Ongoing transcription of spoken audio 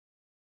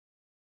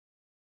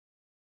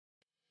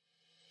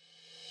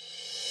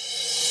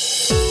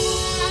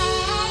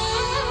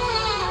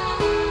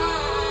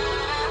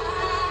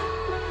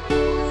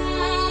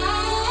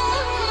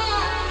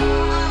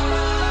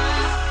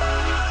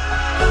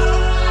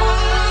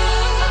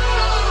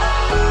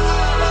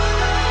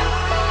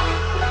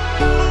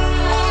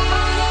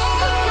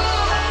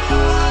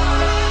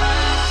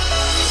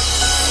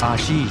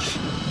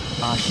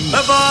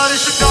मैं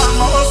बारिश का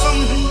मौसम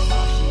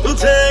हूँ,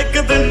 तुझे एक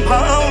दिन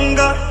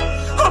भाऊंगा,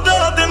 दो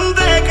दिन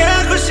दे के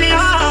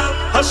खुशियाँ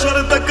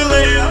हशर तक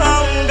ले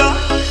आऊंगा।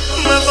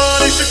 मैं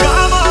बारिश का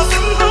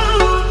मौसम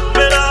हूँ,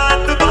 मेरा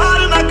एतबार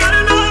न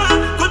करना,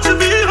 कुछ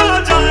भी हो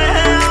जाए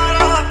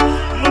यारा,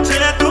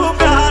 मुझे तू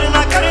प्यार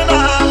न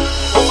करना।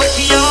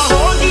 अखियाँ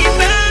होगी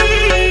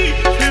तेरी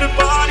फिर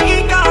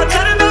पानी का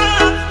झरना,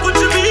 कुछ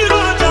भी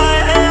हो जाए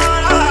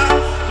यारा,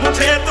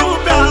 मुझे तू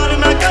प्यार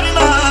न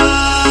करना।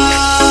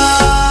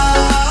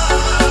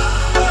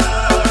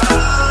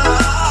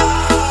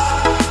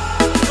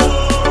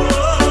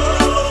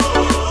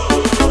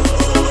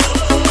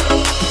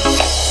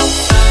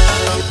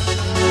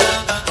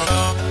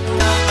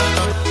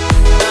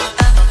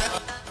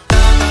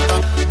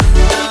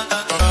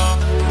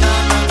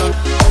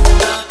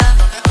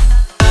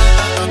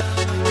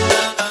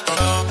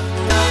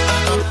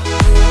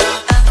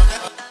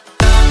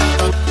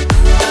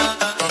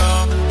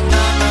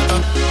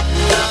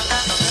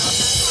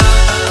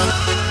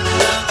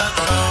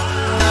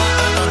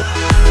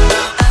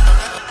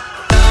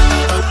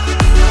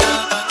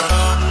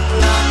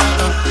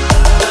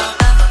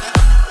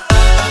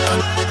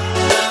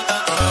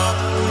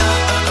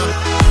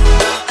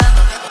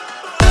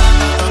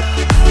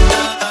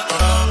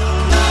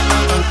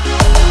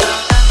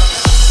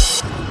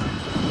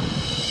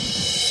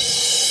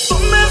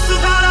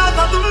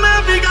 तुमने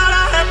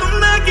बिगाड़ा है,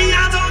 तुमने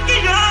किया जो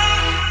किया,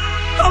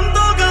 हम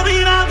तो कभी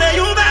ना थे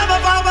यूं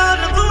बेवफा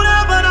पर तूने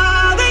बना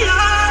दिया।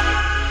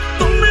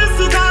 तुमने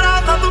सुधारा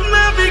था,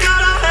 तुमने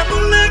बिगाड़ा है,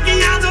 तुमने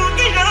किया जो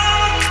किया,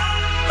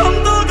 हम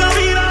तो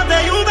कभी ना थे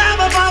यूं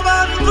बेवफा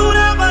पर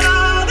तूने बना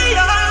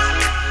दिया।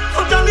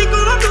 तो जानी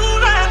को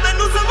दूर है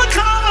तेनू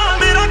समझावा,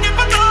 मेरा क्या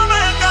पता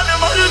मैं कल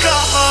मर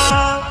जावा।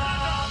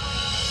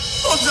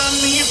 तो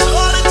जानी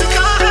छोड़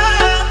चुका है,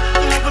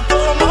 अब तो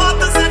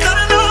मौत से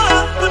डरना,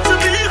 कुछ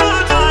भी हो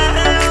जाए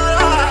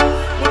यारा,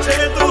 मुझे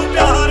तू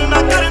प्यार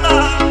न करना।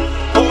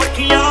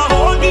 अखियाँ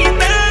होगी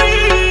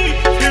तेरी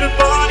फिर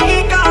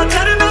पानी का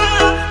झरना,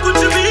 कुछ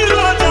भी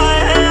हो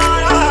जाए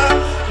यारा,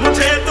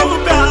 मुझे तू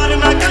प्यार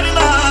न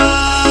करना।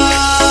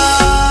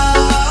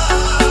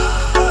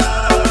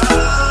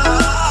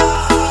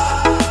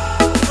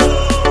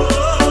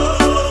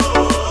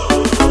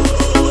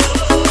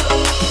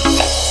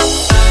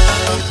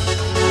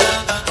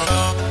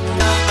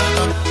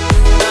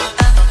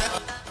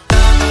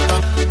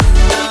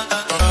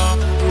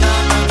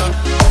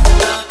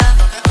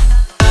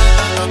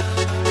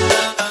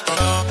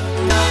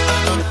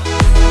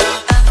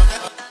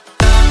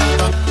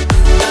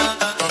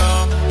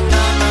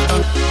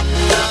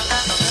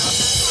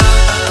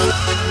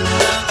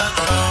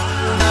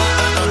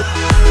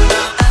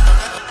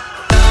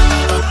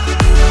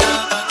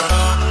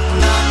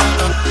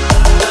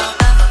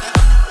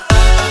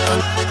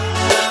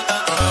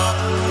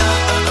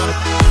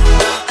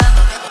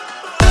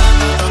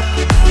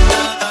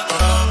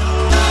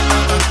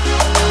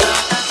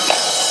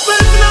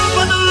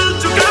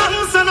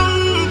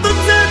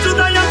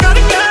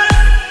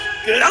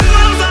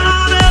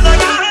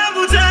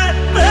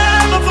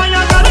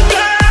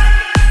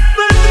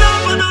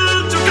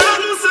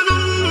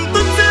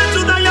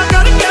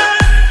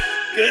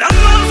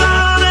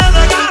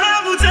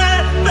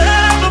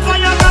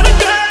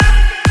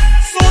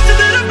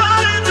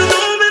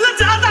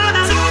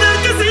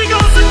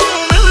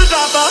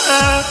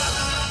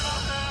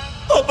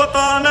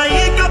 पता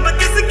नहीं कब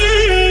किसकी